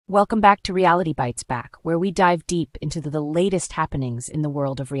Welcome back to Reality Bites Back, where we dive deep into the latest happenings in the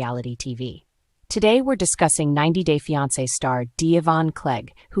world of reality TV. Today we're discussing 90 Day Fiancé star Deavan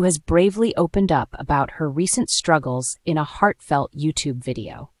Clegg, who has bravely opened up about her recent struggles in a heartfelt YouTube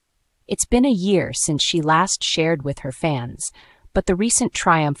video. It's been a year since she last shared with her fans, but the recent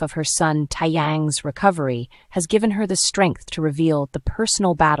triumph of her son Taeyang's recovery has given her the strength to reveal the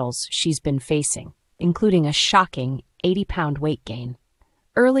personal battles she's been facing, including a shocking 80-pound weight gain.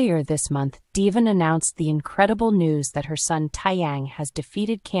 Earlier this month, Deavan announced the incredible news that her son Taeyang has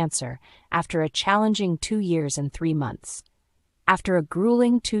defeated cancer after a challenging 2 years and 3 months. After a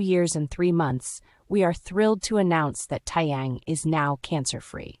grueling 2 years and 3 months, we are thrilled to announce that Taeyang is now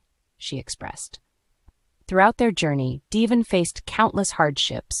cancer-free, she expressed. Throughout their journey, Deavan faced countless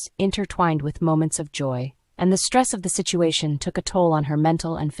hardships, intertwined with moments of joy, and the stress of the situation took a toll on her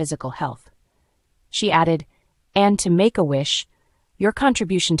mental and physical health. She added, "And to make a wish, your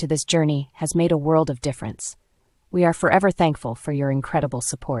contribution to this journey has made a world of difference. We are forever thankful for your incredible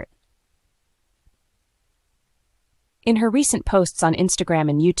support." In her recent posts on Instagram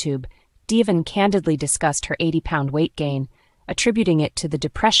and YouTube, Deavan candidly discussed her 80-pound weight gain, attributing it to the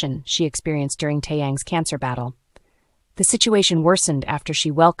depression she experienced during Taeyang's cancer battle. The situation worsened after she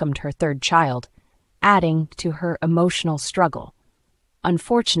welcomed her third child, adding to her emotional struggle.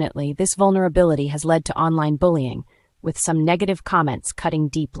 Unfortunately, this vulnerability has led to online bullying, with some negative comments cutting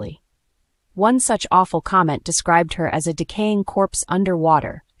deeply. One such awful comment described her as a decaying corpse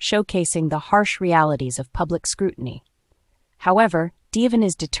underwater, showcasing the harsh realities of public scrutiny. However, Deavan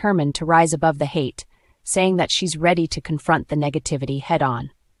is determined to rise above the hate, saying that she's ready to confront the negativity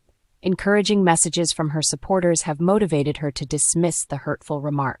head-on. Encouraging messages from her supporters have motivated her to dismiss the hurtful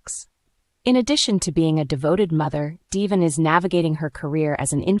remarks. In addition to being a devoted mother, Deavan is navigating her career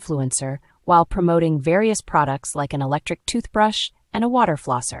as an influencer while promoting various products like an electric toothbrush and a water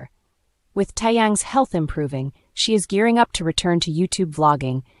flosser. With Taeyang's health improving, she is gearing up to return to YouTube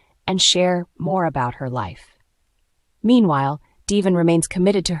vlogging and share more about her life. Meanwhile, Deavan remains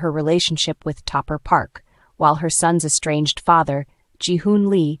committed to her relationship with Topper Park, while her son's estranged father, Ji-hoon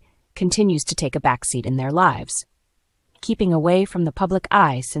Lee, continues to take a backseat in their lives, keeping away from the public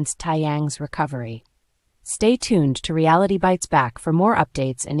eye since Taeyang's recovery. Stay tuned to Reality Bites Back for more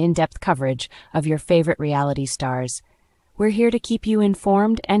updates and in-depth coverage of your favorite reality stars. We're here to keep you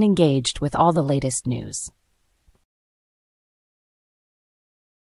informed and engaged with all the latest news.